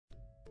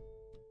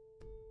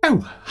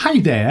Oh,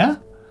 hi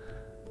there,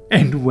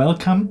 and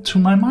welcome to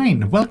my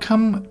mine.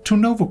 Welcome to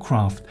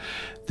NowoCraft,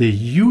 the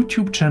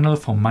YouTube channel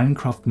for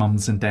Minecraft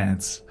mums and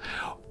dads.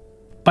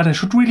 But I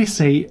should really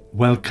say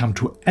welcome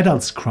to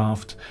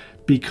Adultscraft,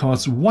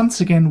 because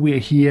once again we're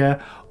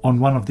here on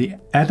one of the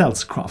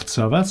Adultscraft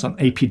servers on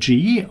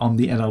APG, on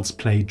the Adults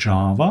Play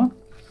Java,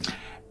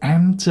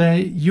 and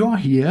you're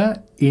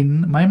here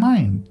in my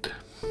mine.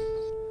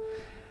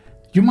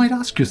 You might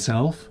ask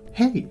yourself,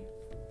 hey,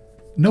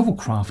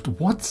 NowoCraft,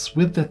 what's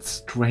with that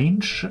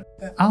strange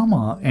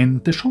armor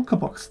and the shulker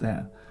box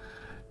there?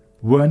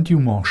 Weren't you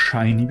more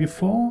shiny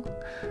before?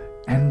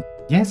 And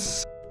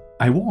yes,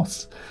 I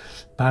was.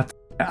 But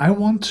I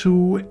want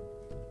to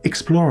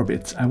explore a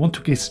bit. I want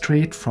to get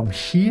straight from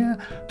here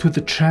to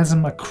the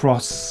chasm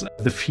across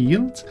the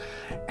field.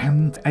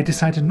 And I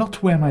decided not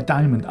to wear my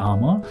diamond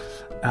armor,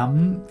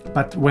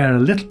 but wear a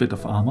little bit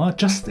of armor,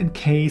 just in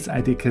case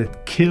I did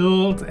get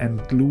killed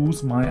and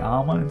lose my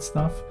armor and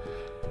stuff.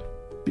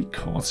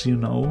 Because, you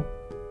know,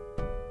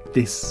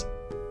 this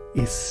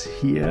is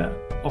here,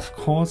 of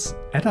course,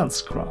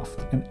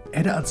 Adultscraft. And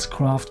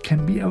Adultscraft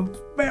can be a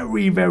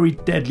very, very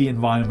deadly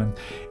environment,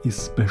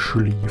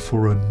 especially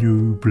for a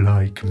noob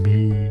like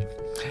me.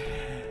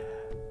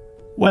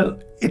 Well,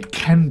 it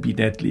can be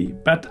deadly,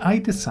 but I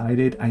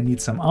decided I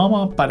need some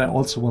armor, but I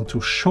also want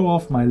to show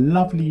off my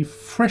lovely,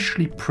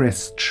 freshly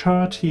pressed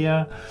shirt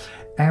here.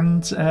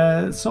 And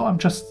so I'm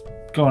just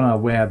gonna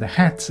wear the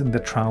hat and the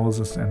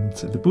trousers and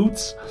the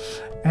boots,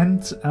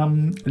 and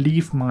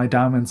leave my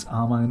diamonds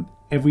armor and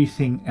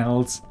everything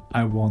else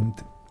I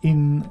want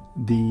in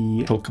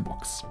the shulker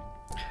box.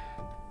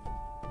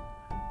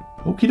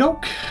 Okie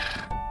doke.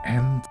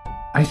 And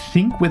I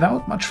think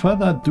without much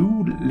further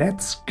ado,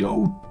 let's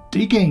go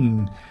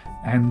digging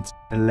and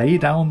lay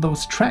down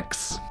those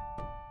tracks.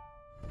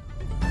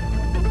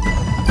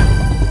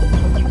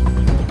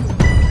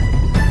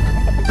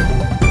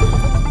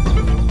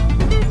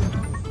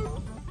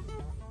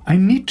 I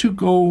need to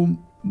go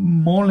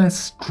more or less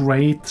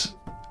straight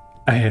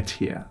ahead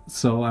here.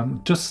 So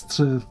I'm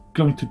just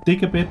going to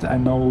dig a bit. I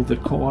know the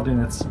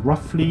coordinates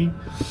roughly.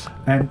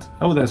 And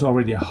oh, there's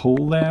already a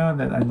hole there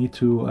that I need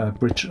to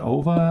bridge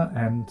over.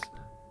 And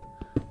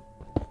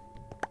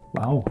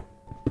wow.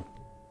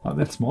 Well,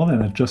 that's more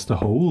than just a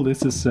hole.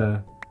 This is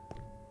ooh,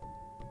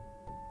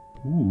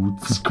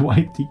 this is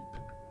quite deep.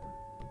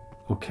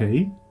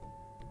 Okay.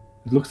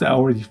 It looks like I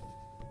already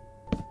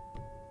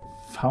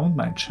found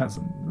my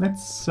chasm.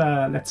 Let's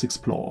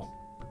explore.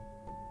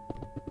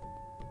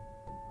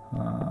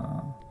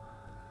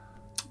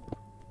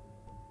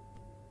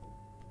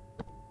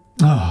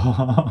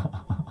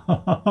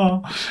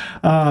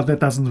 That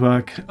doesn't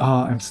work.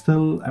 I'm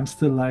still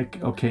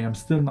like, okay, I'm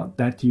still not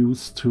that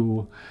used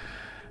to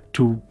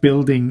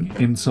building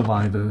in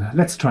survival.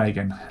 Let's try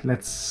again.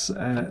 Let's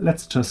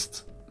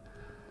just,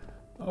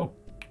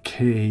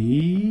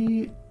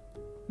 okay,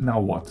 now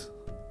what?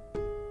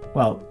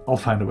 Well, I'll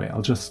find a way.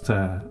 I'll just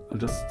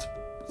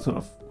sort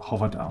of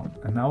hover down.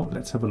 And now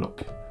let's have a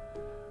look.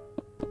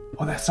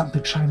 Oh, there's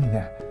something shiny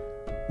there.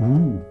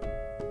 Ooh,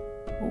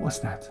 what was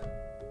that?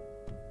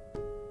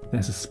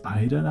 There's a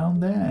spider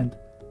down there, and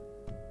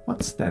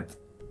what's that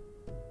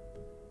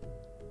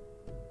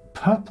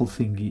purple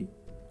thingy?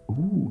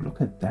 Ooh,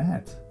 look at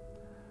that.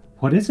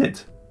 What is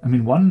it? I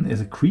mean, one is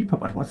a creeper,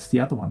 but what's the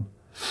other one?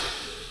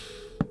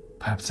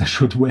 Perhaps I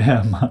should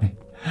wear my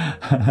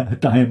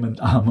diamond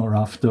armor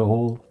after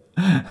all.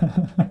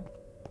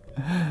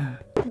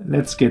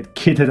 Let's get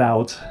kitted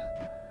out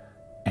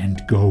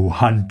and go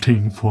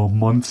hunting for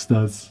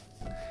monsters.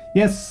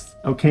 Yes,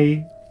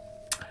 okay.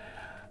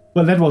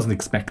 Well, that wasn't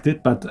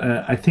expected, but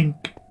I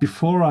think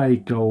before I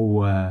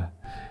go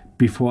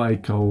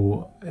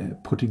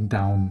putting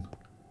down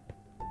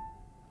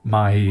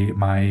my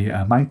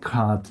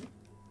minecart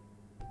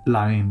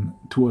line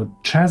to a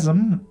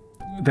chasm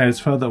that is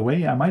further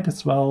away, I might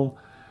as well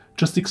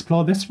just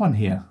explore this one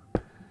here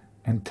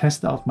and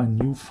test out my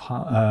new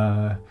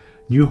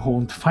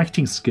honed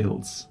fighting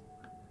skills.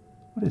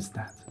 What is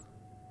that?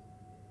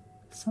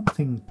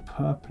 Something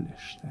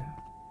purplish there.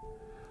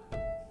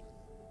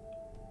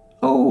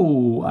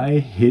 Oh, I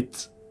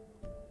hit.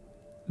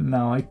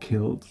 Now I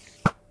killed.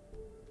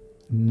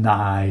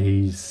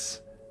 Nice.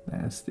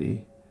 There's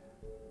the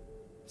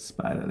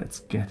spider.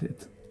 Let's get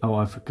it. Oh,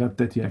 I forgot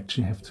that you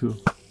actually have to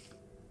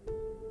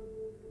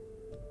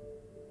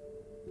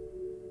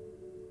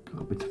go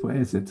a bit. Where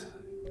is it?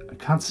 I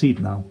can't see it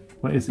now.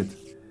 Where is it?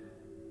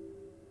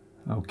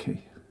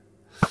 Okay.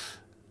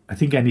 I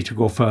think I need to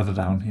go further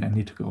down here. I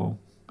need to go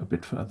a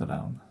bit further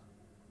down.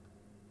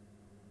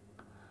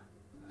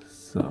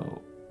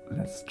 So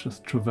let's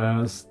just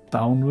traverse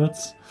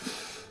downwards,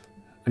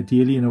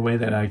 ideally in a way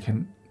that I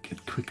can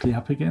get quickly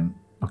up again.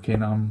 Okay,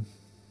 now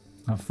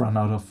I've run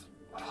out of...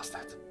 What was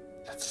that?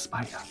 That's a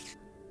spider.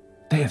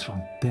 There's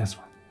one. There's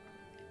one.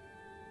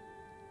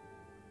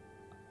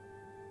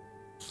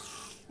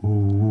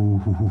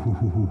 Ooh.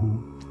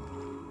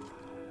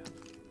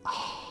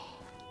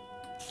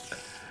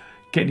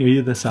 Can you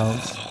hear the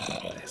sounds?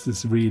 This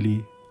is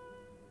really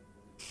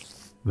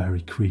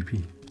very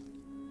creepy.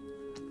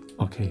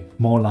 Okay,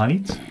 more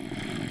light.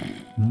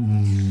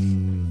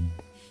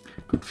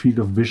 Good field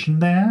of vision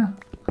there.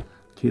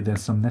 Okay,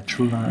 there's some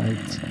natural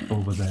light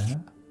over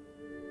there.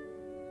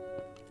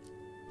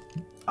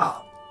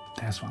 Ah,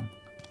 there's one.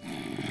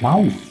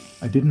 Wow,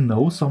 I didn't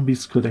know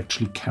zombies could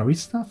actually carry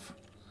stuff.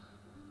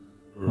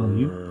 Well,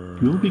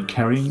 you'll be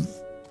carrying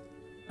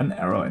an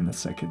arrow in a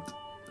second.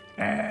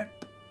 And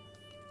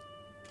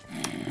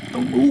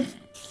don't move.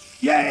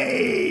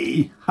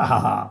 Yay!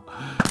 Haha.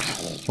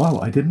 Wow,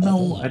 I didn't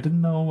know.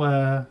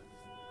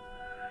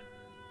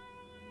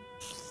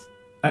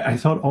 I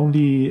thought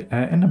only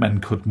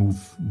Enderman could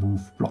move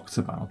blocks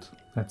about.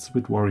 That's a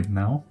bit worrying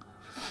now.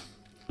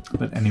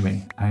 But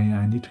anyway,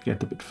 I need to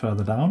get a bit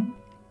further down.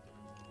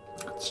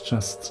 Let's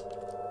just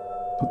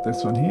put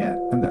this one here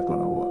and that one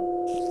over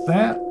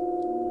there.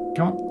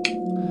 Come on.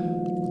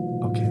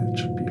 Okay, that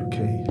should be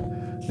okay.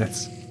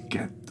 Let's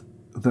get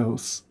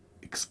those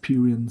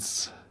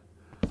experience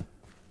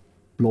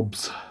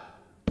blobs.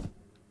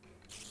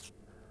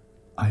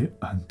 I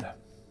earned them.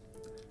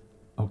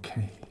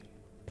 Okay.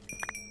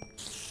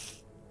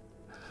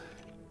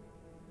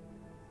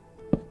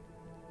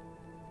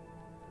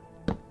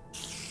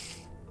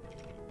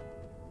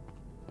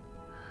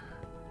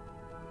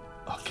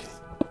 Okay.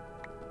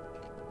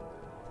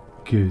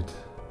 Good.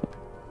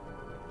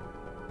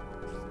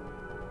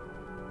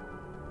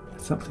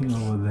 There's something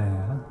over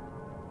there.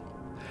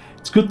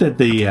 It's good that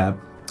the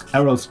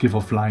arrows give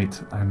off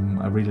light. I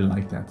really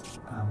like that.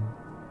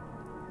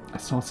 I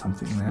saw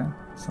something there.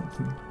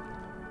 Something.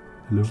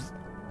 Hello?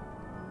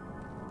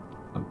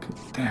 Okay,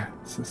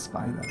 there's a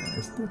spider there,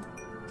 isn't it?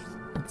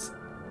 It's...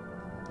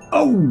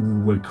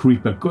 Oh, a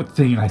creeper. Good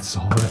thing I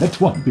saw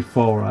that one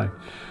before I...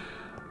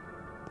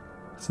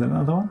 Is there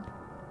another one?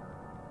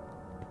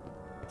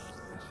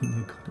 I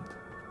think I got it.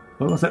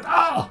 What was that?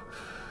 Ah!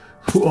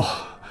 Whoa,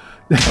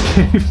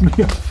 that gave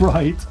me a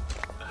fright.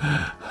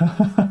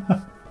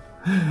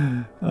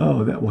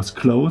 Oh, that was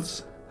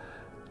close.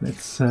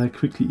 Let's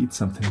quickly eat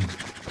something.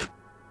 Have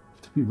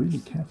to be really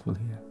careful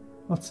here.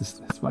 What's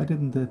this? Why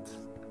didn't it...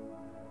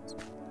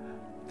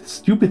 The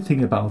stupid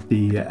thing about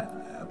the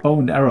bow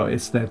and arrow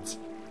is that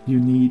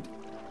you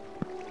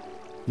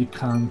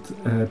can't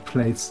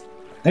place...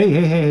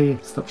 Hey,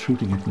 stop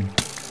shooting at me.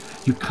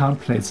 You can't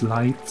place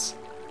lights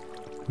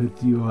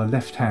with your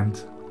left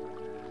hand.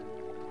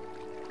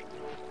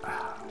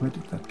 Where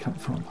did that come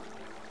from?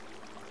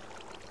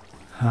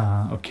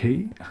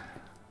 Okay.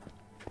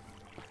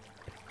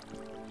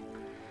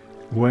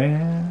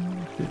 Where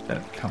did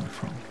that come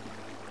from?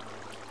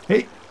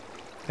 Hey!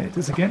 There it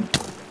is again.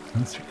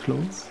 Once we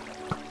close.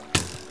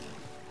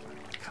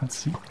 Can't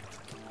see it.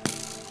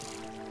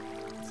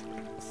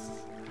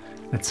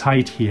 Let's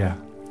hide here.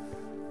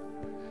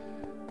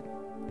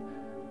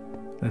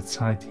 Let's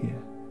hide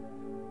here.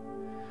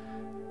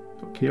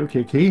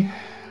 Okay.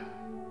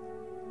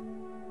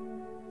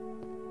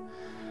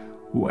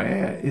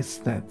 Where is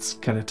that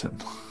skeleton?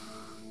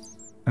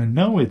 I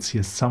know it's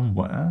here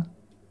somewhere.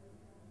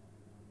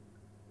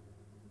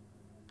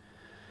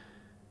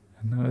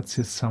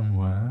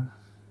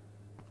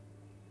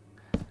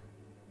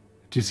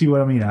 Do you see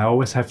what I mean? I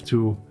always have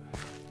to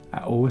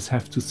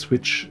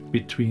switch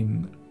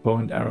between bow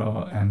and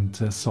arrow and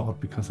sword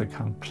because I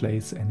can't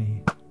place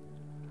any.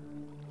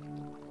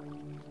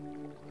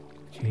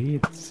 Okay,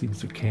 it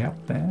seems okay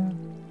up there.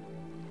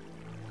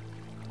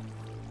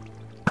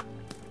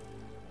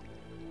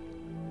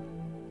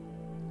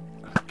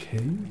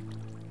 Okay.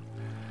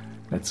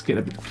 Let's get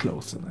a bit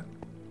closer then.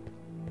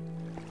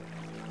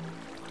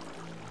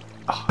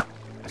 Oh,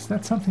 is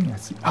that something I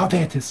see? Oh,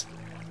 there it is.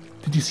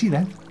 Did you see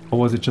that? Or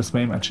was it just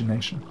my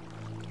imagination?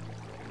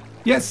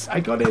 Yes, I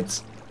got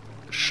it.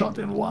 Shot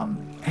in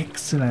one.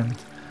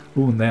 Excellent.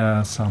 Oh, and there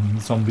are some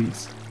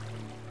zombies.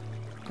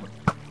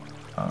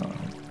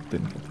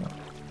 Didn't get that.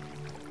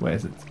 Where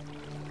is it?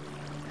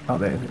 Oh,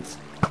 there it is.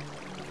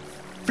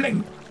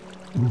 Fling!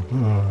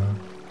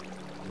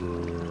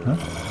 Huh?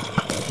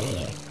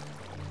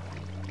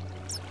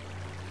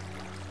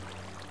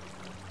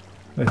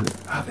 Where is it?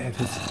 Ah, there it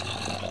is.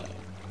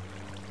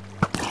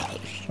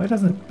 Why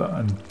doesn't it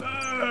burn?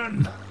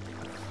 Burn!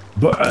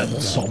 Burn,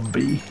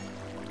 zombie!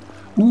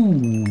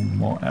 Ooh,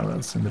 more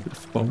arrows and a bit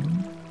of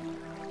bone.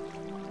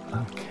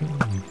 Okay.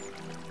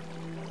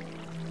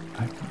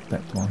 I got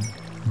that one.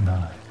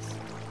 Nice.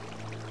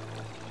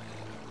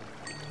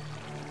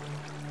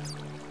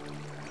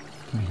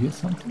 Do you hear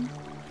something?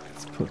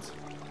 Let's put...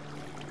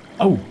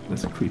 Oh,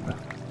 there's a creeper.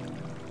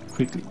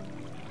 Quickly.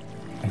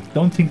 I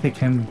don't think they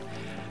can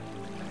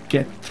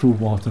get through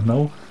water,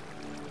 no?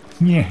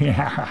 Yeah.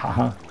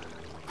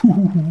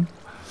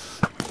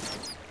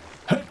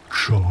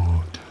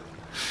 Headshot.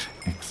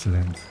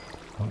 Excellent.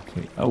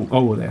 Okay.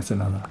 Oh, there's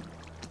another.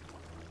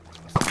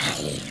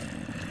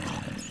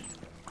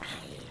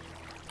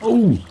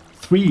 Oh,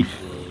 3.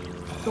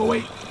 Go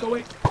away.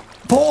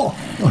 4.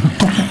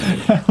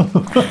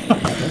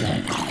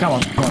 Come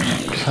on.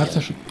 That's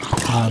actually,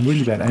 I'm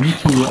really bad. I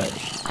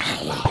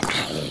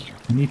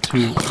need to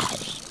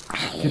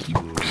get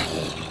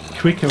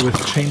quicker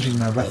with changing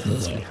my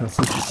weapons because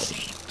this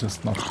is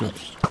just not good.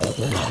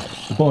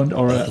 The bow and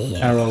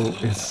arrow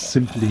is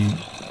simply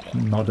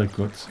not a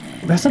good.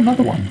 There's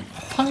another one.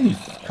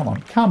 5. Come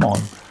on, come on.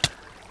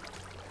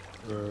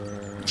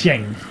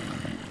 Jang.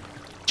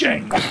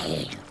 Jang.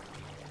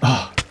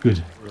 Ah,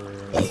 good.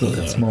 So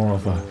that's more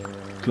of a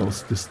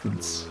close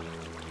distance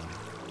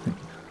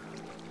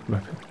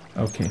weapon.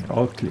 Okay,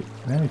 all clear.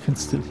 Then you can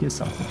still hear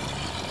something.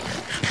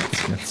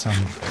 Let's get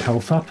some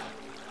health up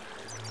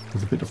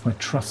with a bit of my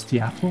trusty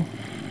apple.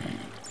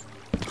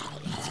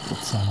 Let's put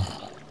some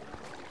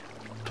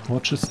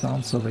torches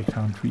down so they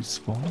can't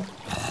respawn.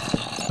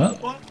 Huh?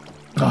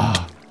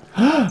 Ah.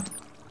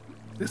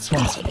 This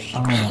one's...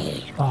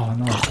 Oh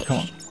no, come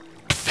on.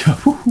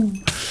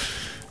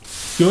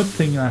 Good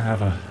thing I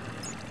have a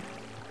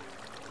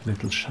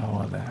little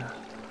shower there.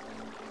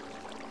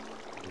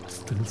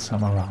 Still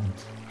some around.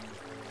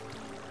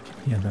 I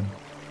can hear them.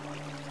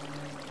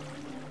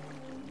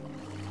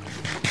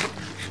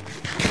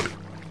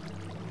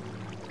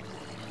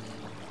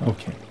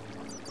 Okay.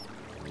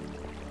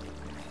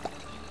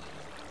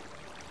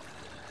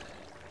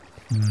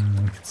 I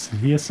can still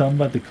hear some,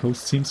 but the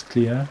coast seems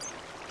clear.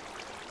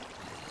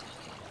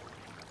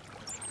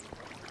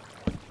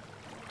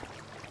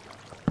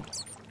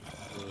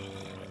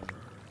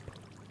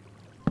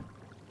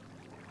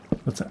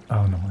 What's that?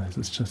 Oh no, this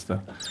is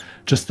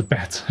just a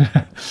bat.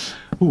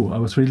 Ooh, I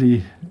was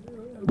really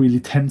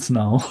tense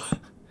now.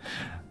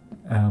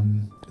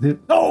 No,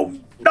 no,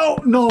 no,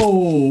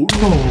 no,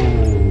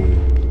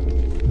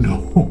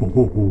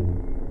 no.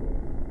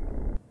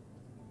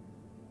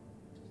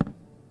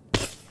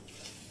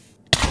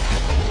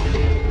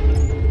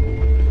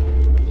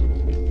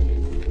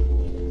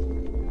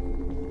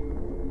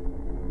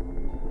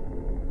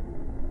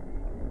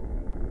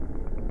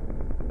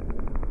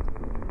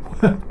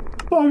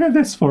 Look at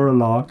this for a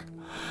log.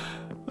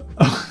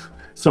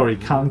 Sorry,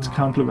 can't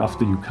look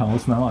after you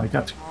cows now. I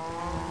got to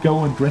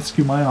go and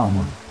rescue my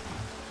armor.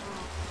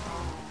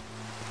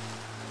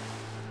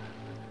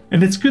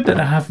 And it's good that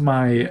I have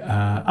my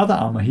other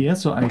armor here,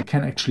 so I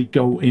can actually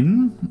go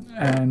in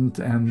and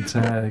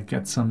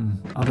get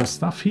some other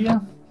stuff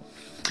here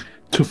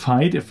to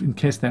fight if in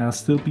case there are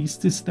still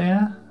beasties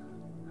there.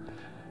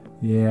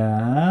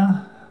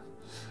 Yeah.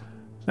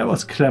 That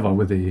was clever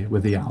with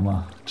the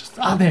armor. Just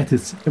there it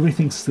is.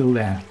 Everything's still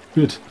there.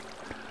 Good.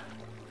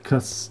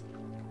 Because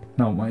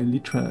no, my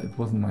elytra. It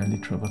wasn't my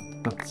elytra,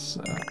 but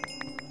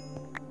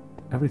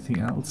everything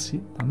else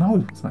here. Oh, no,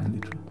 it was my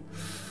elytra.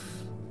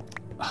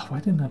 Why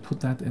didn't I put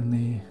that in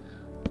the?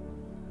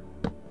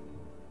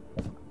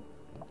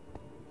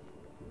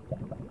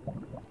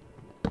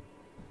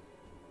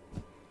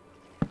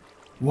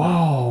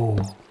 Wow.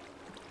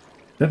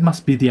 That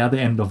must be the other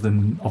end of the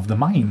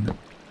mine.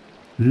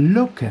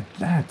 Look at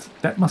that.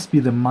 That must be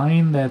the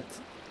mine that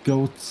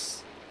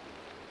goes...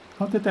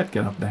 How did that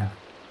get up there?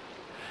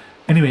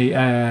 Anyway,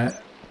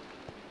 that...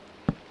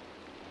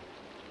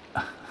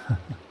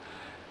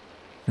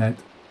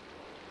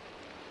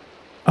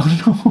 Oh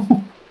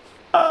no!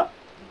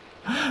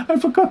 I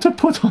forgot to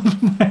put on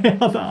my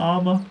other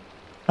armor.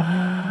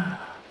 I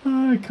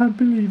can't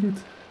believe it.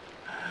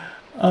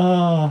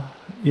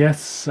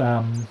 Yes,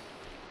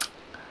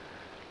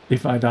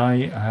 if I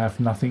die, I have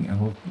nothing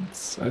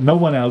else, no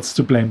one else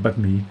to blame but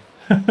me.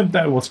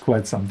 That was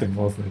quite something,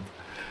 wasn't it?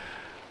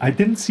 I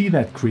didn't see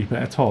that creeper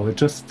at all. It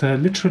just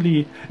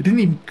literally, it didn't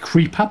even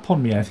creep up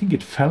on me. I think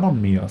it fell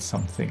on me or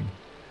something.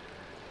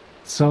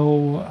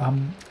 So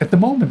at the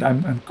moment,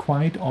 I'm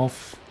quite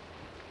off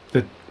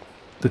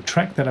the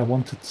track that I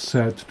wanted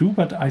to do,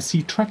 but I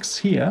see tracks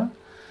here.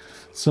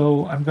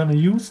 So I'm gonna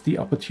use the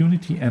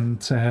opportunity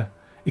and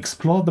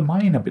explore the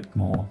mine a bit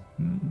more.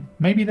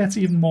 Maybe that's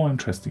even more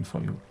interesting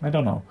for you. I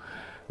don't know.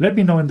 Let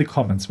me know in the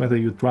comments whether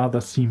you'd rather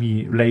see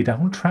me lay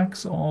down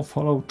tracks or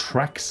follow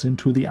tracks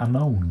into the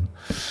unknown.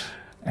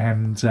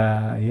 And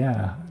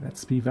yeah,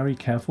 let's be very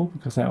careful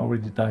because I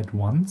already died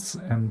once.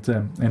 And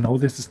I know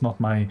this is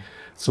not my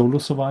solo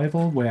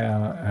survival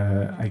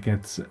where I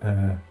get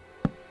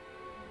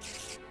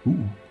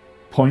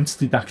points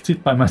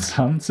deducted by my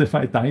sons if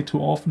I die too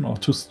often or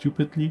too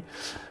stupidly.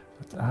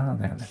 But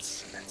there,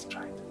 let's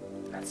try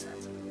it. That's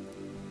it.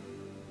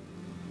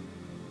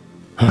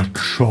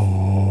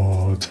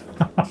 Headshot!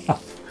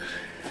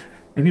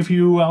 Any of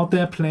you out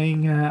there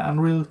playing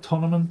Unreal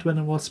Tournament when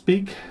it was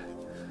big?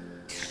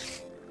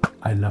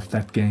 I love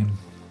that game.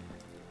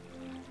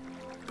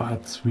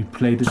 But we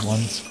played it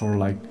once for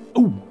like...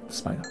 Oh!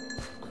 Spider.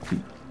 Quickly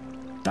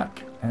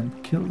duck and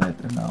kill that,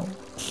 and now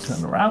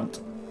turn around.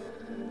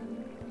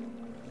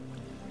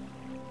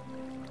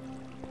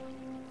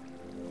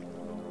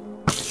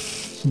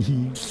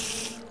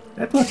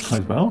 That worked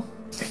quite well.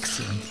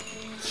 Excellent.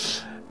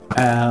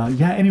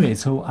 Yeah, anyway,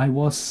 so I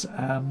was...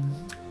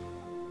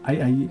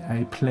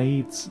 I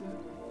played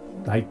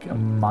like a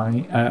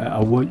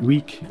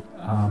week.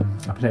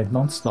 I played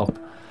non-stop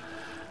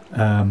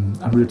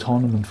Unreal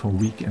Tournament for a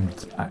week, and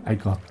I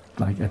got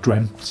like, I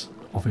dreamt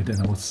of it, and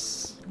I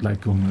was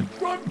like going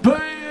like,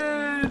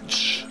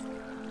 rampage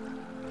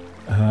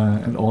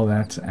and all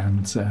that,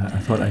 and I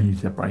thought I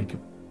needed a break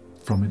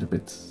from it a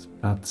bit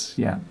But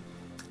yeah,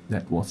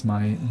 that was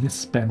my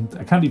misspent,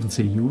 I can't even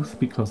say youth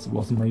because it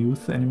wasn't my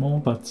youth anymore,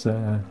 but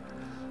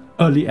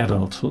early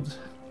adulthood.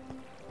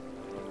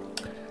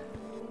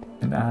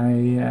 And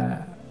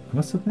I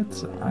must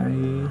admit,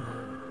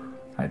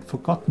 I'd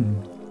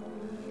forgotten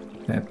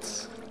that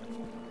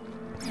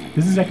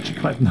this is actually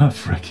quite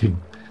nerve-wracking,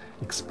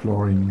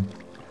 exploring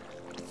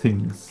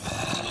things,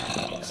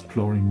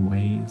 exploring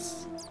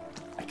ways.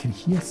 I can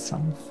hear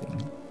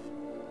something.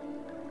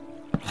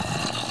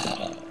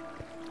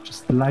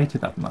 Just light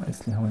it up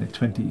nicely. How many?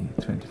 20,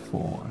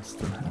 24 I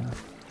still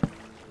have.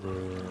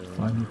 So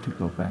I need to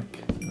go back.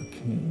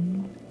 Okay,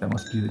 that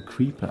must be the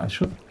creeper. I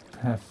should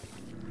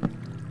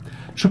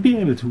be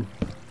able to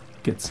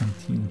get some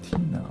TNT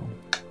now.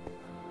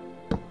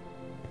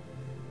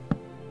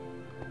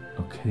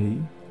 Okay,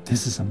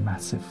 this is a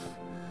massive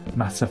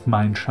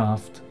mine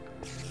shaft.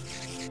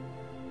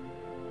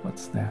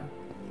 What's there?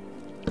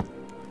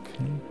 Okay,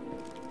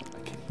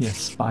 I can hear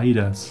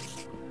spiders.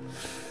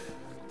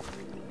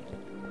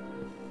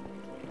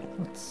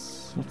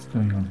 What's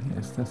going on here?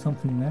 Is there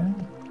something there?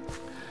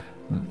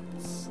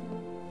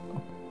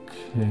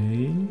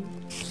 Okay.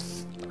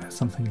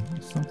 Something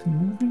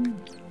moving?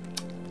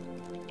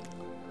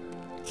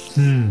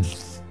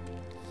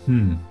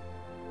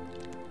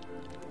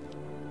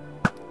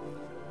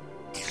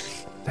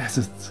 That's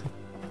it.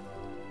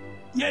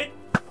 Yay!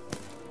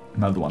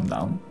 Another one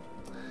down.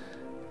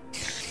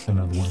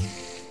 Another one.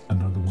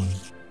 Another one.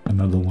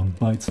 Another one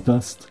bites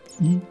dust.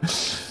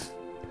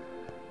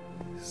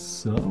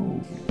 So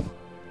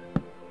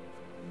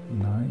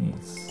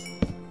nice.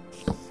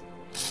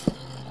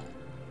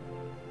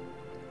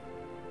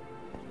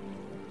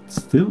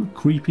 Still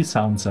creepy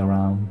sounds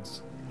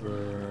around.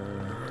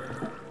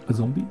 A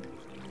zombie?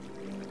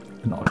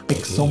 An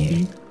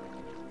ex-zombie?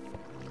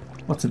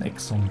 What's an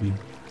ex-zombie?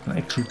 An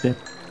actual dead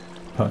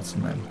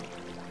person, man.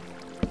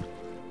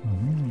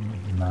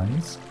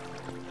 Nice.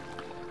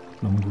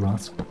 Long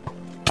grass.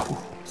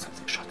 Oh,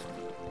 something shot me.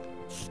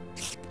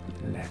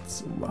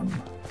 Let's run.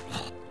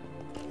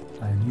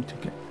 I need to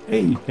get...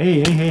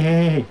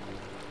 Hey!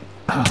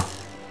 Ah.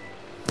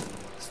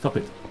 Stop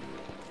it.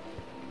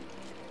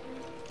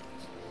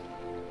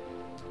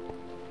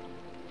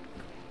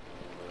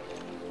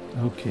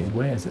 Okay,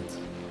 where is it?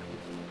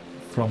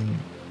 From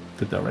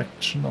the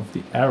direction of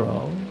the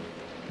arrow,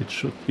 it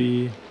should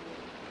be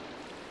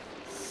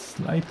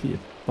slightly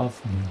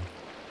above me.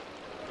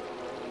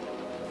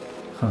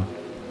 Huh,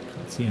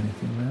 can't see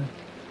anything there.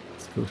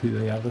 Let's go to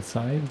the other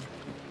side.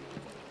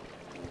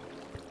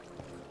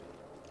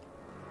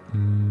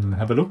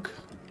 Have a look.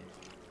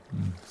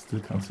 Still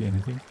can't see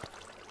anything.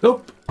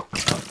 Nope!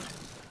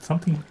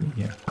 Something in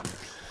here.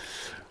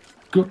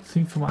 Good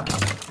thing for my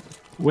armor.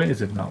 Where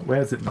is it now?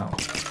 Where is it now?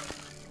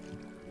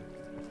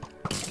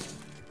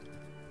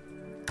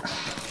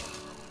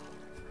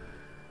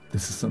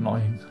 This is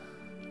annoying.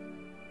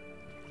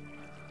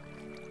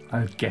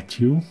 I'll get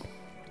you.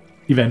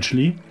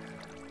 Eventually.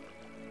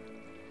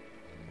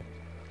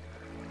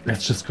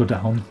 Let's just go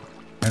down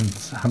and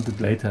hunt it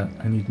later.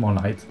 I need more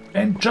light.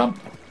 And jump!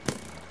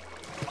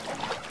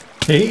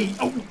 Hey!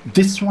 Oh,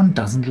 this one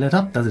doesn't let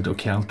up, does it?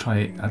 Okay, I'll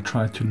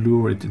try to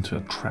lure it into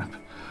a trap.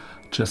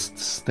 Just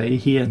stay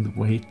here and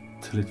wait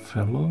till it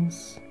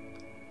follows.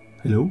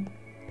 Hello?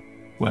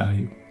 Where are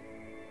you?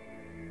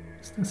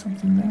 Is there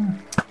something there?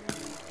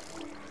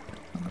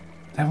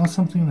 There was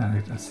something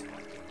there.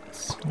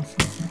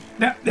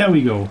 There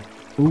we go.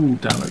 Ooh,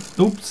 direct.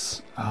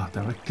 Oops. Ah,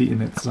 directly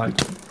in its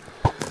side.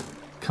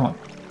 Come on.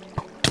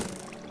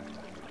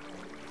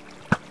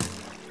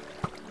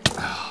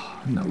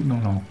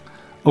 No.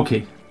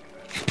 Okay.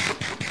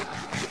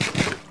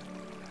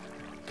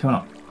 Come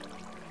on.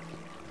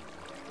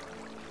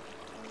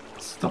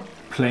 Stop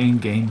playing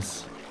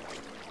games.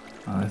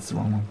 Oh, that's the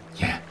wrong one.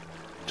 Yeah.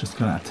 Just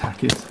gonna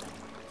attack it.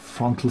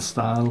 Frontal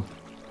style.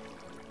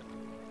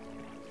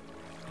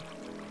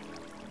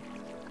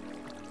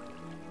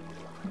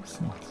 Perhaps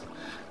not.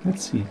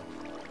 Let's see.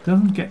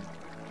 Doesn't get...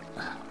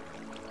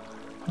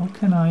 How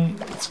can I...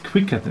 It's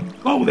quicker than...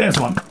 Oh, there's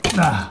one!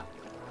 Ah!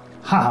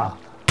 Ha!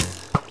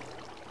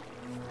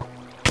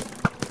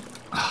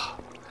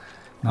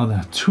 Now there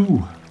are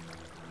two.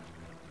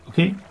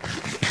 Okay.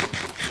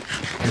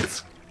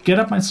 Let's get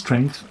up my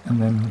strength and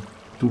then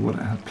do what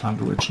I had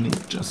planned originally.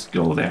 Just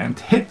go there and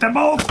hit them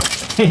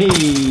both!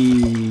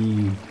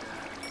 Hey!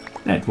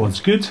 That was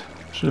good.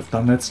 Should have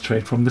done that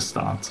straight from the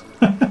start.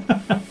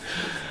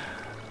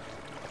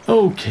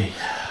 Okay.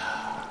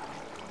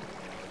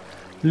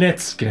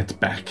 Let's get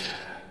back.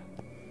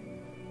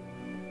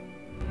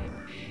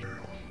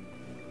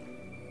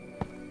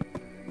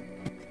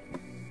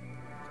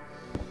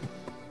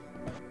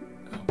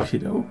 Okie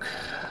doke.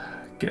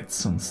 Get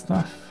some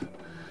stuff.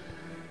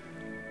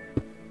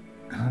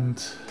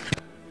 And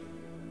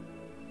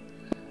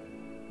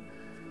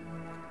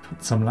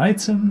put some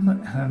lights in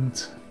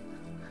and...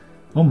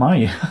 Oh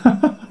my!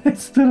 I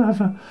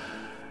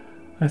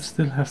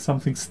still have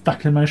something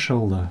stuck in my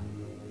shoulder.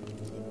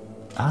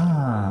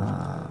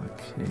 Ah,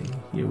 okay,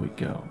 here we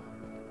go.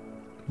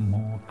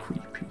 More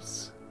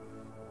creepies.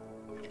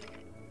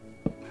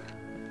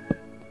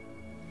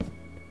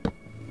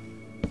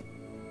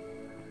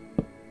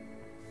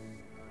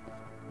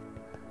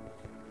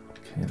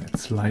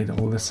 Let's light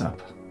all this up.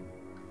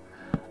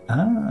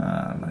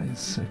 Ah,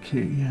 nice.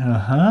 Okay.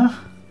 Uh-huh.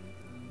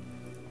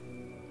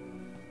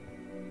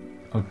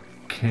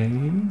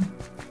 Okay.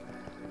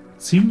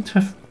 Seem to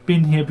have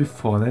been here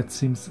before. That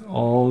seems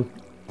all...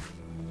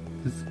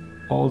 This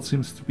all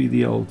seems to be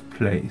the old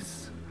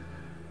place.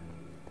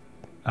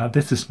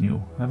 This is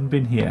new. I haven't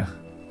been here.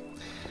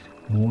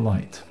 More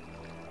light.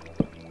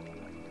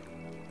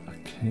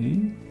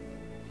 Okay.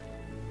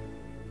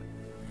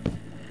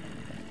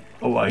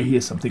 Oh, I hear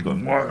something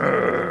going.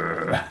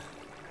 Okay.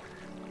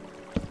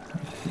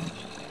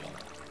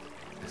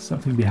 Is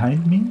something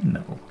behind me?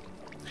 No.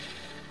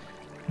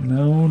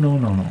 No, no,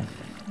 no, no.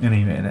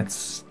 Anyway,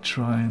 let's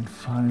try and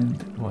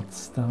find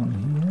what's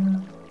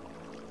down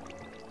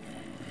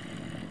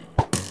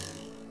here.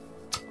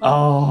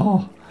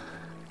 Oh!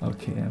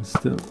 Okay, I'm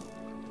still...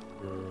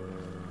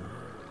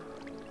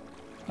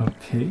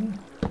 Okay.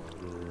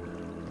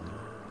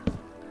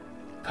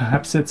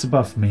 Perhaps it's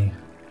above me.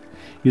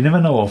 You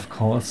never know, of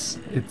course.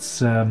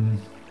 It's...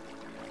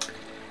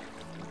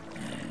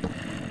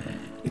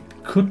 It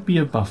could be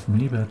above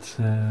me, but...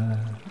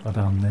 Or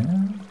down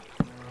there?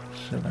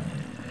 Shall I...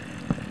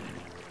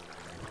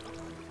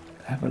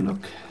 have a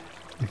look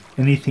if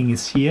anything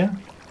is here?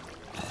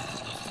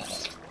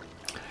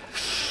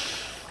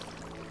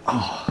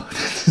 Oh,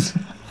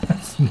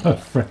 that's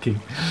nerve-wracking,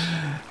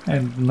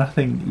 and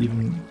nothing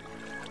even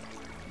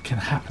can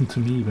happen to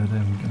me, but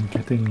I'm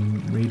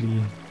getting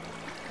really...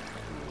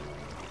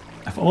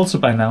 I've also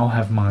by now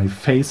have my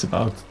face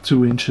about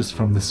 2 inches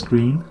from the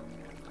screen,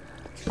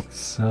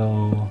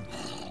 so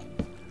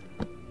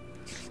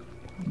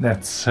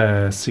that's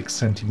 6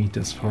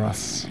 centimeters for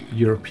us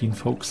European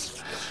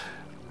folks.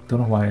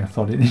 Don't know why I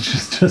thought in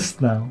inches just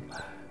now,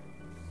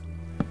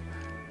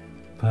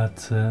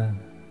 but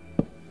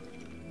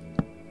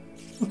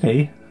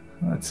okay,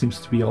 that seems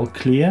to be all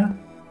clear.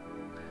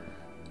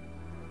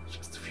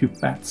 Just a few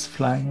bats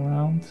flying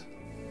around.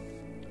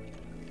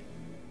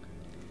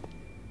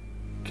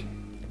 Okay.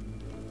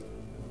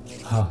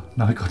 Ah,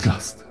 now I got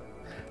lost.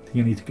 I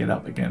think I need to get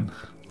up again.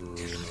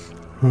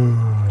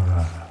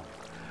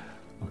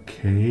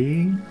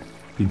 Okay,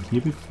 been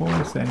here before.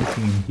 Is there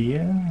anything in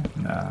here?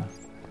 Nah.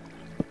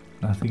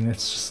 Nothing,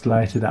 let's just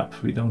light it up.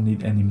 We don't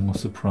need any more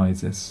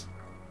surprises.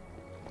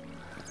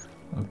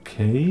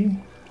 Okay.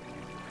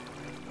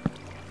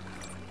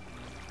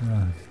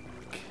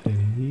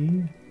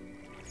 Okay.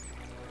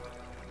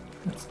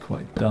 It's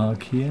quite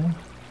dark here.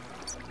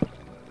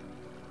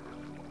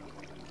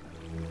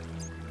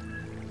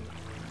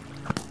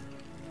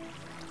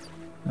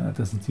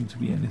 Doesn't seem to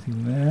be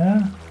anything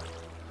there.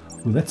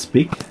 Oh, that's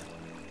big.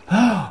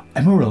 Ah,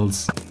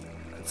 emeralds!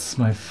 That's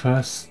my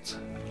first...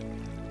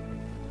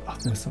 Oh,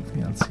 there's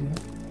something else here.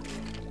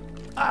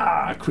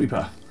 Ah,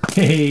 creeper.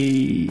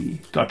 Hey,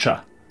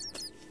 gotcha.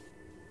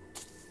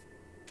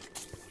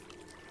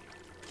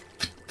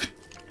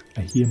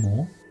 I hear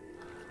more.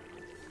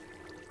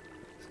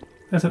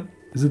 Is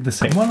it the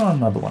same one or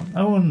another one?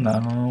 Oh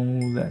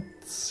no, that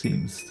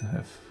seems to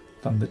have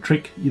done the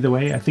trick. Either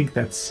way, I think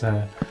that's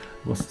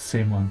was the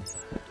same one.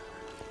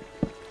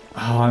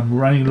 Oh, I'm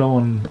running low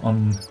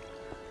I'm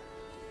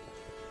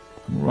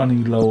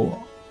running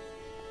low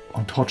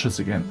on torches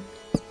again.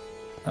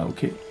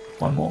 Okay,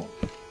 one more.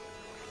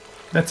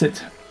 That's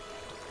it.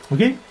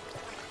 Okay.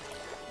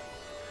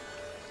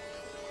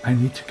 I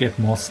need to get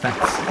more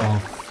stacks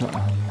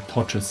of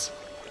torches.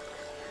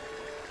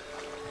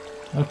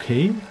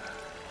 Okay.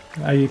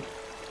 I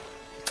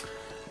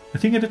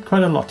think I did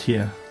quite a lot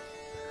here.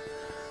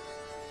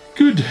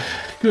 Good,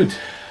 good.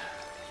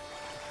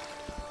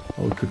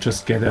 Or we could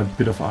just get a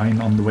bit of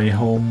iron on the way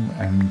home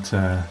and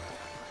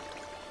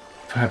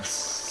perhaps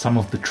some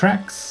of the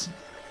tracks.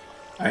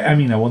 I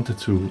mean, I wanted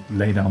to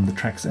lay down the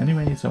tracks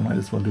anyway, so I might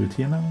as well do it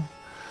here now.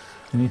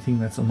 Anything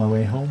that's on my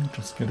way home,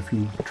 just get a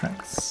few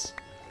tracks.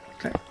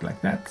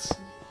 Like that.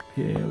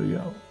 Here we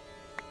go.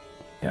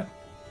 Yeah.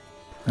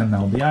 And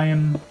now the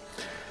iron.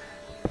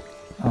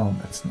 Oh,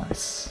 that's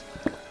nice.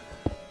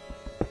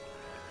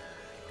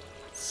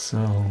 So,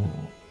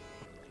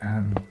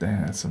 and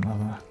there's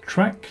another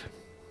track.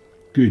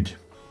 Good.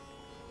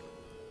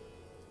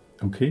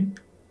 Okay.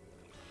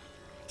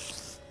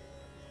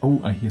 Oh,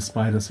 I hear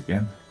spiders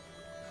again.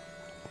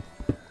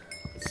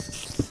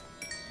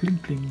 Bling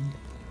bling.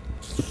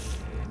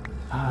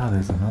 Ah,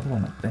 there's another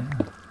one up there.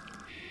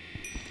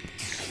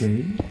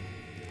 Okay.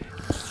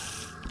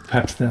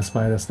 Perhaps there are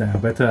spiders there.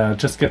 Better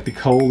just get the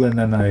coal and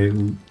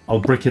then I'll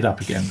brick it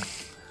up again.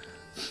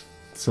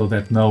 So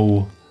that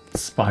no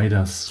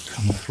spiders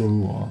come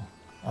through or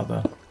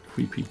other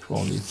creepy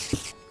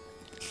crawlies.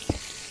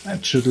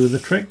 That should do the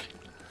trick.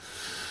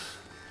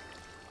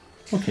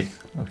 Okay,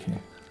 okay.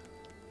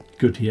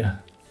 Good here.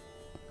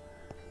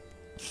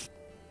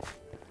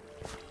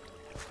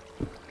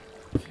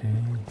 Okay.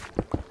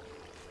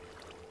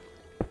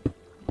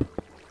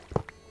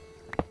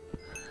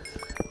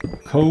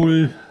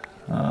 Coal.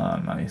 Ah,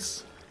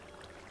 nice.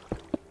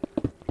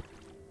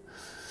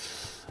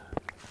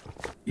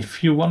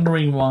 If you're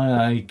wondering why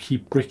I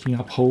keep bricking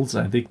up holes,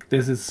 I think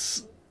this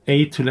is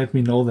A, to let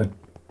me know that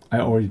I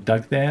already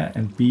dug there,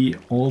 and B,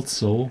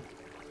 also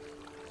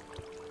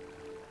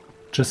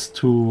just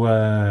to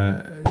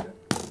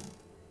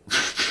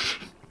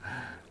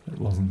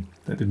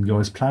that didn't go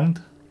as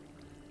planned,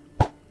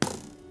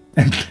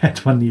 and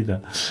that one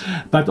neither,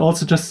 but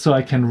also just so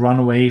I can run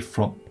away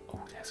from. Oh,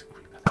 there's a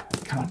creeper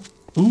there. Come on.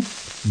 Ooh,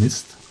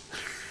 missed.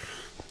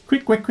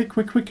 Quick, quick, quick,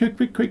 quick, quick, quick,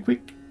 quick, quick,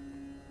 quick.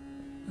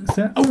 Is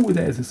there? Oh,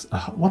 there's this.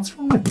 What's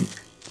wrong with me?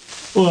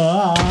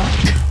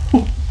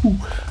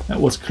 That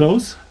was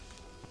close.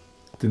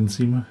 Didn't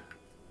seem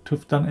to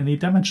have done any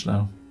damage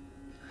now.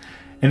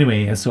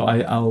 Anyway, so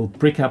I'll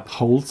break up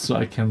holes so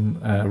I can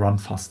run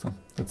faster.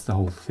 That's the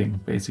whole thing,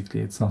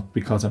 basically. It's not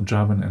because I'm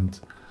German and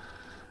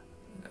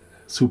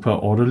super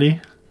orderly.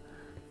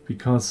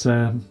 Because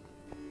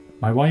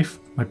my wife,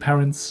 my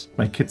parents,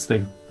 my kids,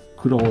 they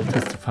could all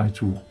testify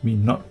to me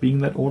not being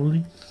that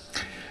orderly.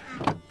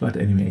 But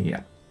anyway,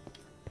 yeah.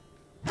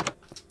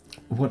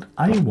 What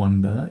I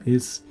wonder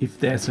is if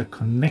there's a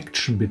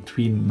connection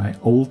between my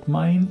old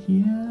mine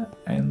here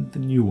and the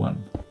new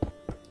one.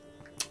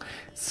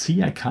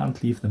 See, I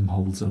can't leave them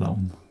holes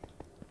alone.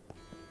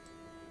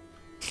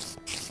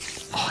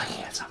 Oh,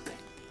 yeah, something.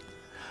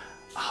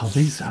 Oh,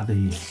 these are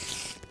the...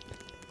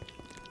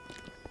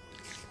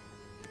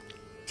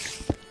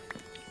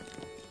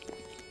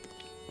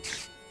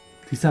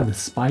 These are the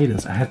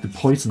spiders. I had the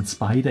poison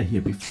spider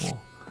here before.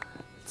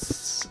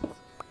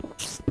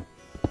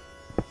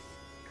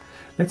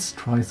 Let's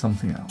try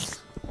something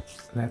else.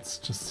 Let's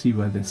just see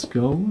where this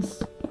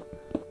goes.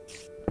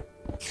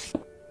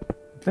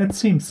 That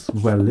seems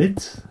well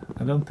lit.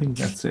 I don't think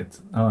that's it.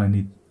 Oh, I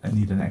need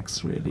an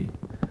axe, really.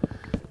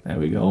 There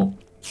we go.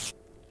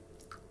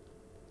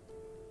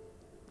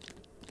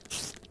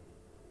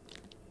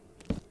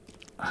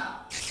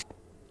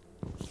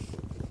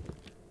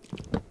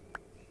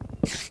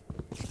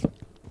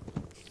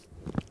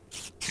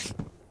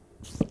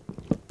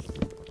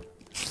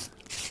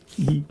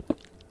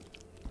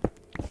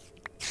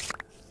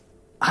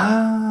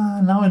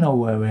 Ah, now I know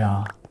where we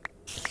are.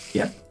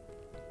 Yep.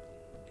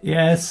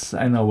 Yes,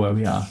 I know where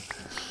we are.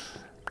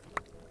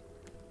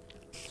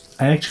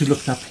 I actually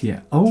looked up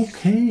here.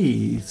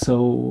 Okay,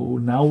 so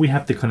now we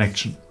have the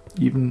connection.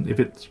 Even if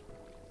it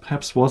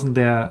perhaps wasn't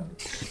there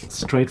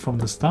straight from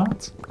the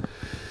start.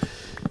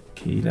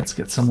 Okay, let's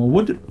get some more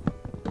wood.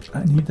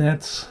 I need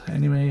that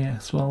anyway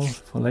as well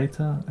for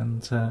later.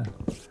 And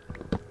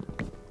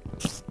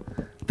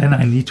then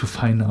I need to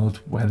find out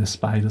where the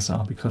spiders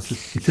are, because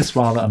it is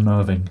rather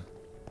unnerving.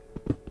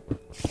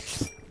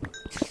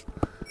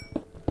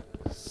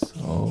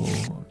 So,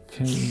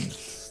 okay,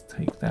 let's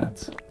take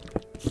that.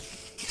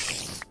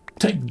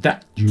 Take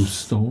that, you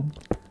stone.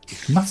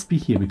 It must be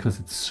here because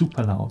it's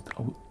super loud.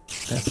 Oh,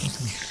 there's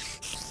something.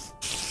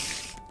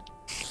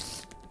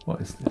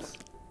 What is this?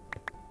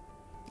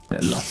 There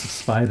are lots of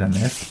spider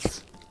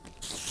nests.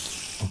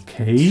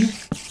 Okay.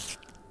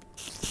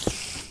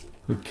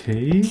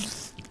 Okay.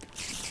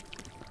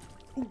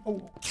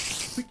 Oh,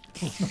 quick.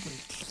 Oh, no,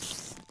 wait.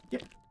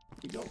 Yep, here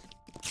we go.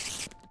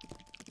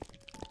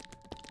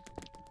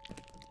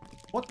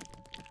 What?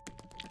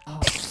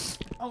 Oh,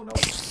 oh no.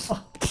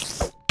 Oh.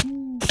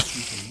 Ooh.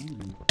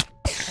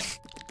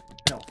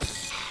 No.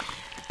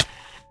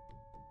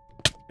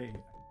 Hey.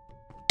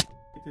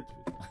 Hit it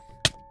with my...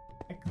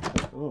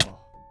 Oh.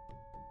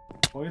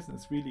 Poison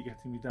is really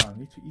getting me down. I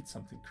need to eat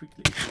something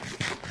quickly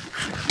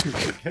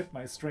to get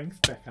my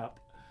strength back up.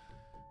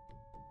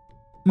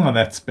 Oh,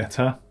 that's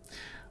better.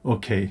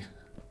 Okay.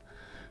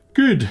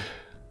 Good.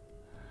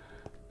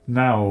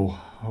 Now,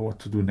 what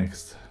to do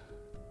next?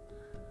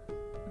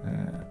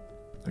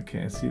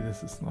 Okay, I see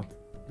this is not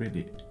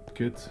really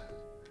good.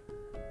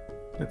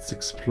 Let's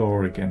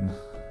explore again.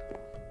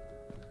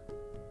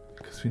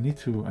 Because I need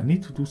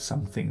to do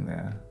something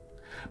there.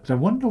 But I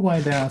wonder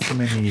why there are so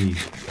many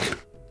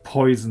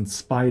poison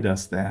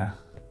spiders there.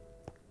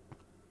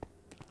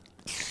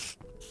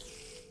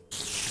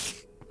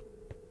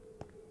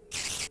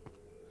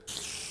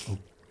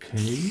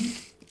 Okay,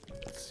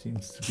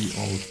 seems to be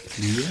all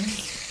clear.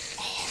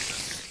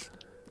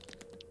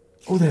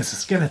 Oh, there's a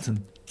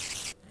skeleton.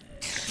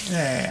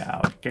 Yeah,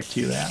 I'll get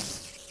you there,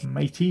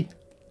 matey.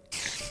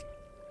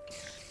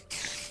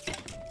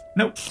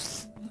 Nope,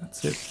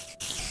 that's it.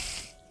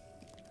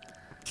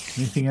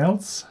 Anything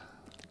else?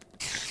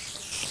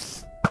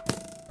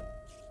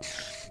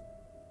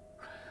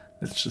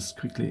 Let's just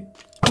quickly...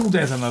 Oh,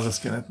 there's another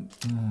skeleton.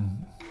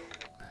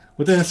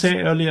 What did I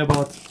say earlier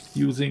about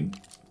using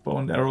bow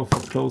and arrow for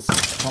close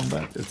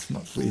combat? It's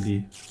not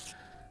really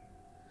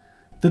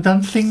the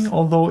done thing,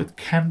 although it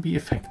can be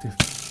effective.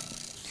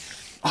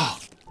 Oh,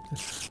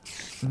 there's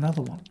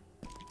another one.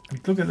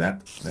 And look at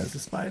that. There's a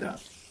spider.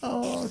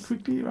 Oh,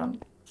 quickly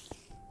run.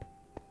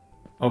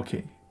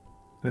 Okay,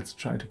 let's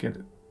try to get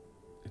it.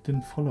 It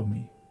didn't follow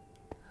me.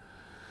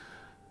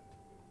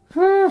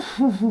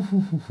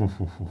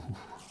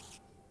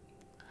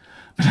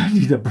 But I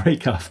need a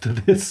break after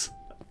this.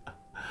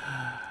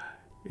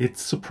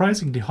 It's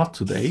surprisingly hot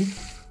today,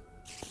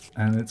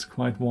 and it's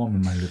quite warm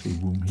in my little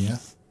room here.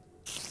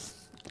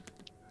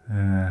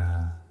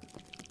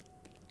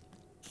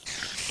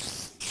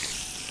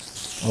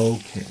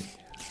 Okay.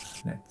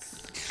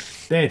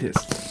 There it is.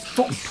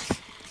 Thump.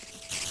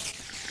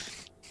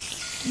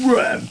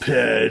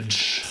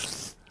 Rampage.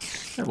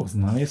 That was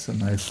nice. A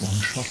nice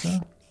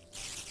one-shotter.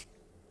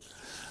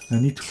 I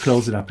need to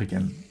close it up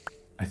again.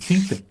 I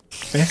think the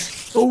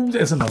best... Oh,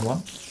 there's another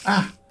one.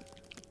 Ah.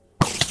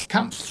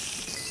 Come.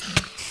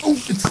 Oh,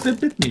 it still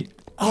bit me.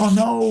 Oh,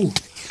 no.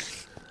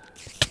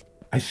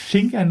 I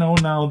think I know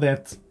now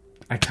that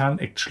I can't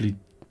actually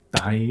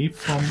die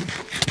from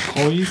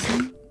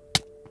poison.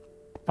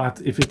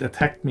 But if it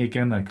attacked me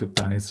again, I could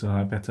die, so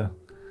I better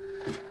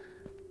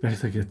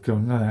get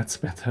going. Oh, that's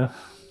better.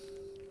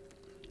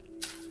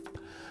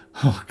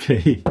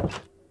 Okay.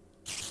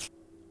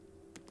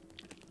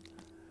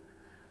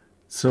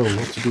 So,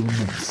 what to do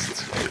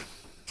next?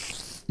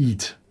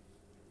 Eat.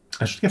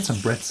 I should get some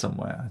bread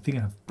somewhere. I think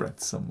I have bread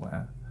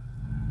somewhere.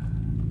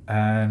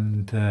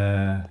 And,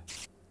 yeah.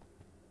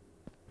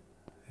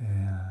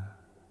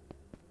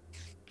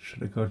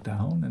 Should I go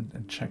down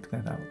and check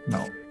that out?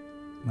 No.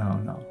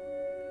 No.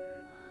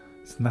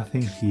 There's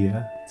nothing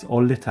here. It's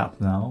all lit up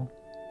now.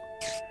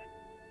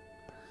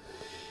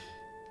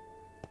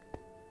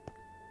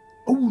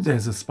 Oh,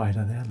 there's a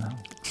spider there now.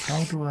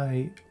 How do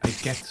I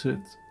get to it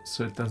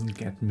so it doesn't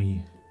get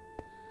me?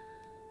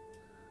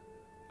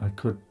 I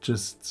could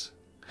just...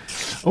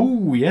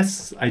 Oh,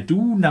 yes, I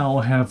do now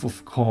have,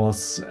 of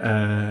course,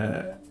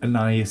 a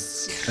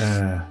nice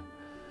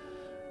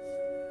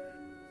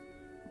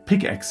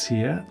pickaxe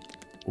here,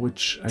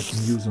 which I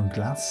can use on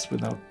glass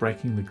without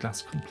breaking the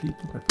glass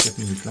completely, but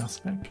getting the glass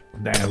back.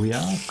 There we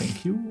are,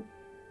 thank you.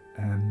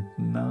 And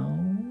now,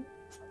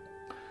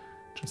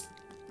 just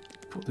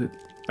put it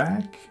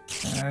back,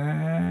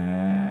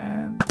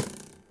 and...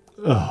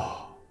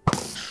 Oh,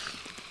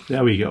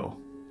 there we go.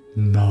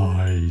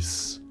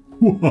 Nice.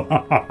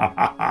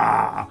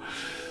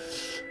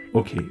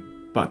 Okay,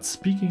 but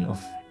speaking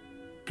of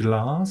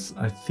glass,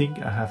 I think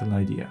I have an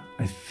idea.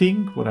 I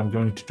think what I'm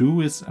going to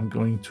do is I'm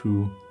going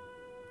to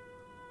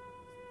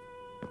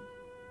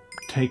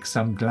take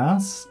some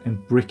glass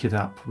and brick it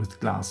up with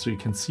glass so you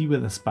can see where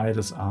the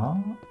spiders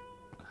are.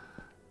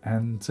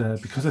 And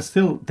because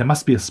there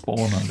must be a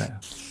spawner there.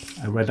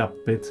 I read up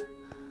a bit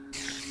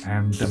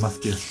and there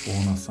must be a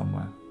spawner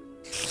somewhere.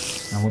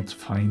 I want to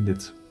find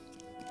it.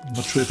 I'm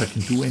not sure if I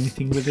can do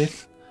anything with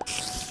it.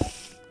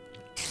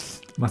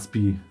 Must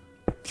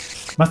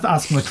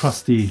ask my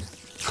trusty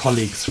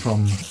colleagues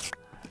from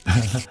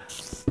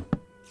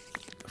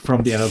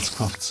from the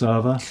Adultscraft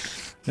server.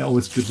 They're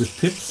always good with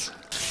tips.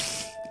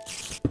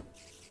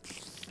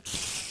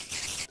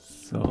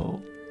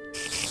 So,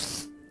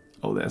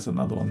 oh, there's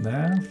another one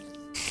there.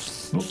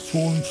 Not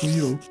falling for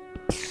you.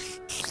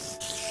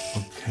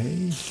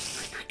 Okay.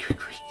 Quick.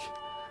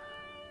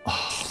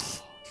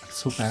 Oh, I'm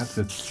so bad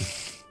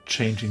with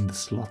changing the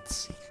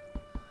slots.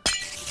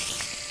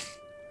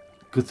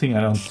 Good thing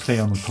I don't play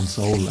on a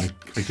console.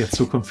 I get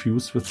so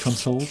confused with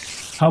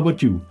consoles. How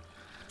about you?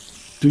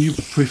 Do you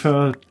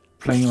prefer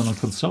playing on a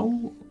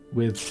console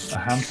with a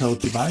handheld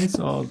device,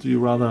 or do you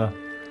rather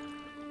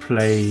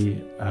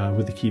play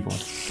with the keyboard?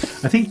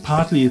 I think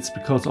partly it's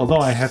because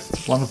although I had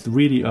one of the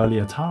really early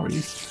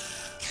Ataris,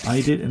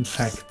 I did in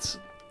fact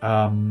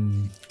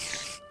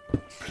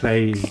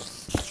play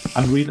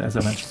Unreal, as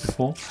I mentioned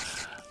before,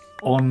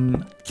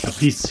 on a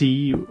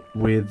PC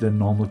with a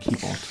normal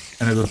keyboard,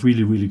 and I got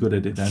really good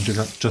at it, and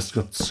just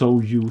got so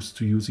used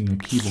to using a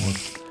keyboard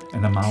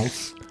and a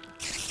mouse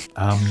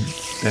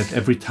that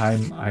every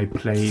time I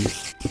play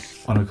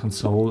on a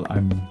console, I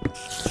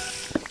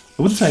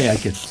wouldn't say I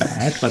get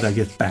bad, but I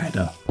get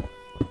badder.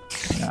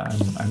 Yeah,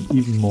 I'm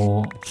even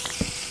more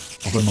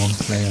of a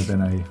non-player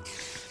than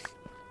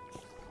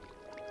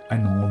I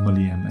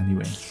normally am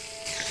anyway.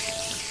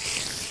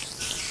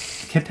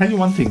 I can tell you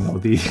one thing though,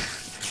 the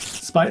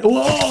spider...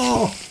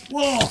 Whoa!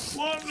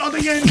 Not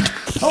again!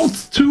 Oh,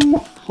 it's two!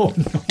 Oh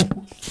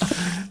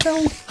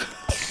no!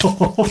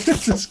 Oh,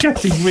 this is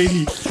getting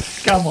really...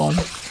 Come on!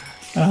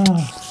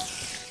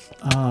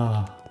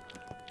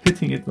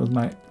 Hitting it with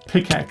my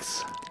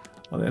pickaxe.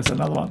 Oh, there's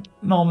another one.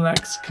 Normal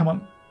axe, come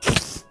on.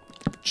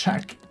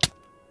 Check.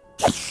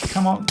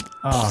 Come on.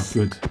 Ah,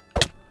 good.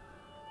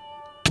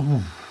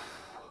 Ooh.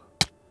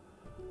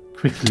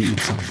 Quickly eat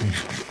something.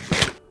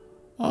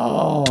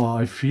 Oh,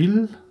 I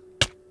feel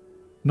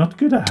not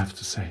good, I have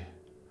to say.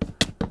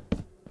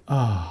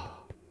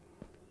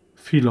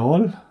 Feel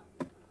all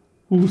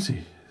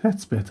woozy.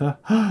 That's better.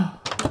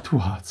 2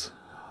 hearts.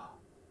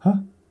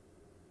 Huh?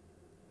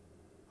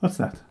 What's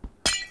that?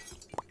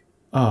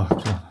 Oh,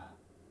 come on.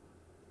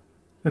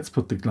 Let's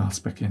put the glass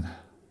back in.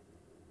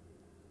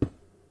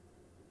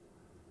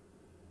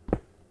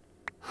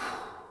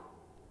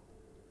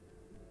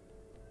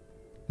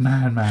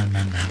 Man.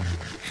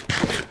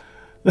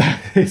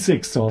 That is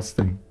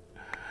exhausting.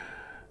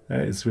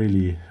 That is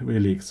really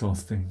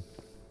exhausting.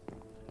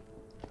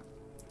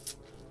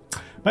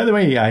 By the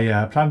way,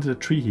 I planted a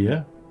tree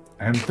here,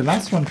 and the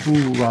last one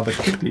grew rather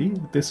quickly.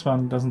 This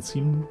one doesn't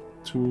seem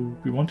to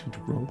be wanting to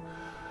grow.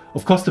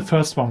 Of course, the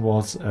first one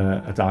was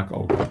a dark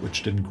oak,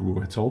 which didn't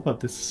grow at all, but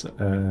this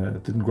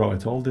didn't grow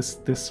at all.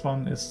 This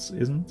one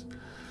isn't.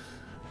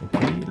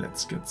 Okay,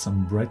 let's get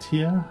some bread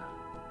here.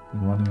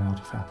 I'm running out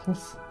of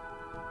apples.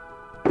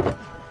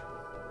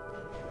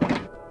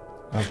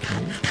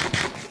 Okay.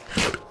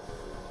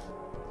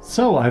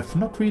 So I've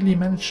not really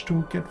managed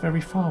to get very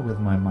far with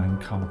my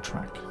minecart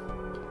track.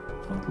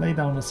 Not lay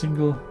down a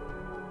single...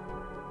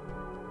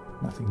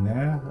 Nothing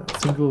there. A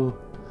single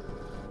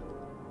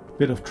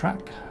bit of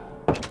track.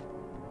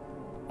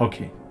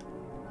 Okay.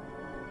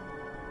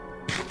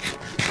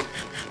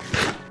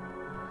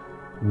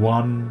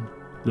 One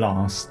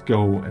last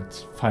go at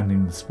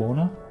finding the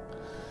spawner.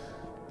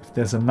 If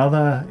there's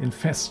another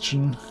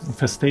infestation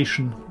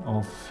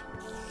of...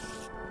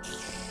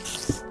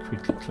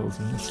 Quickly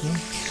closing this here.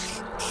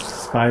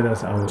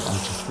 Spiders, I'll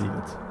just leave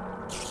it.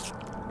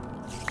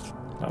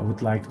 I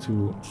would like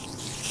to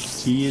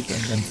see it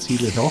and then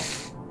seal it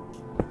off.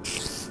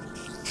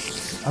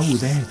 Oh,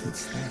 there it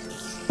is. There it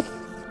is.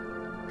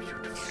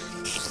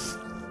 Beautiful.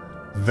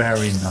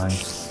 Very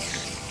nice.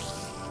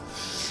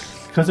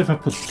 Because if I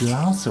put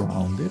glass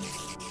around it,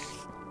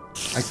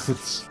 I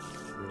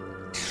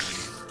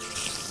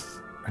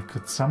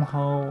could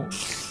somehow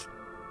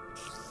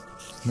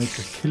make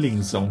a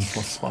killing zone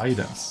for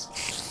spiders.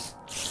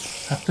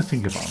 Have to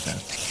think about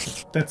that.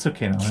 But that's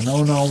okay now. I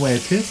know now where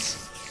it is.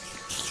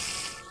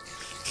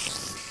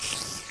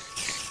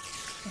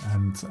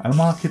 And I'll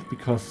mark it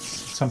because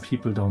some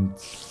people don't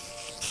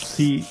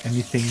see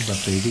anything,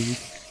 but they do.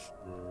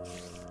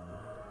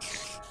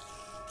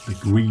 The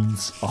green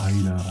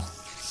spider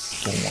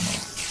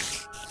spawner.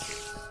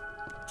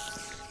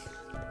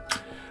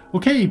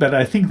 Okay, but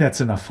I think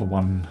that's enough for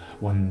one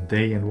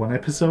day and one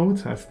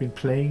episode. I've been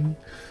playing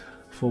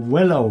for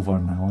well over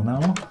an hour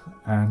now,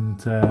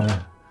 and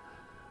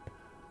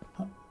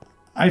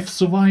I've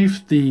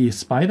survived the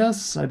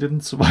spiders. I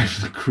didn't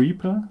survive the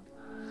creeper.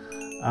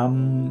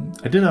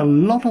 I did a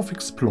lot of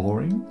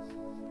exploring.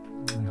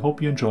 I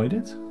hope you enjoyed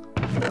it.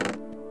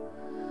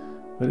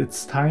 But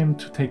it's time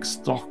to take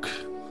stock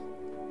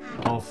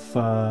of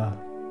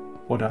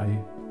what I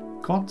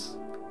got.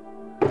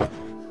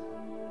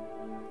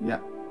 Yeah.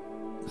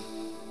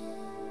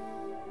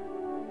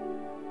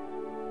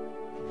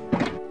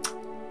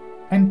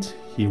 And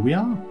here we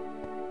are.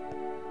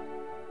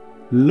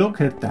 Look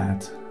at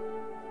that.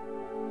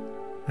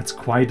 That's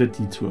quite a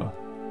detour.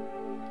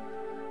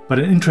 But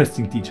an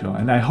interesting detour.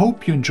 And I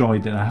hope you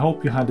enjoyed it. I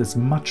hope you had as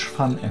much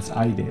fun as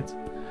I did.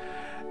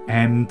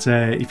 And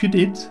if you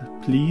did,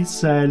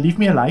 please leave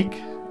me a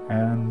like.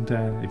 And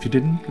if you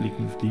didn't,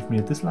 leave me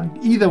a dislike.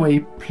 Either way,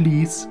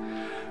 please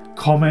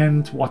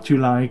comment what you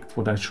liked,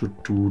 what I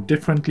should do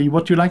differently,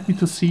 what you like me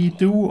to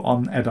do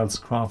on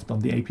Adultscraft on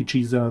the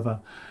APG server.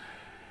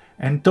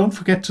 And don't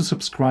forget to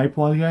subscribe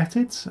while you're at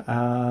it.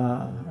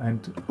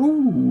 And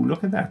ooh,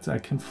 look at that, I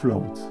can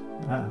float.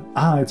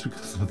 It's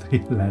because of the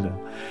ladder.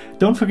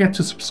 Don't forget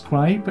to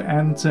subscribe,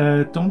 and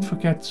don't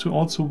forget to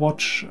also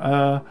watch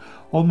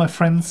all my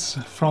friends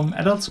from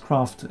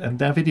Adultscraft and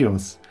their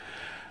videos.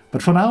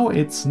 But for now,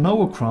 it's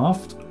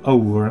NowoCraft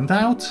over and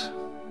out.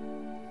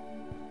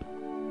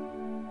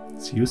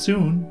 See you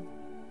soon.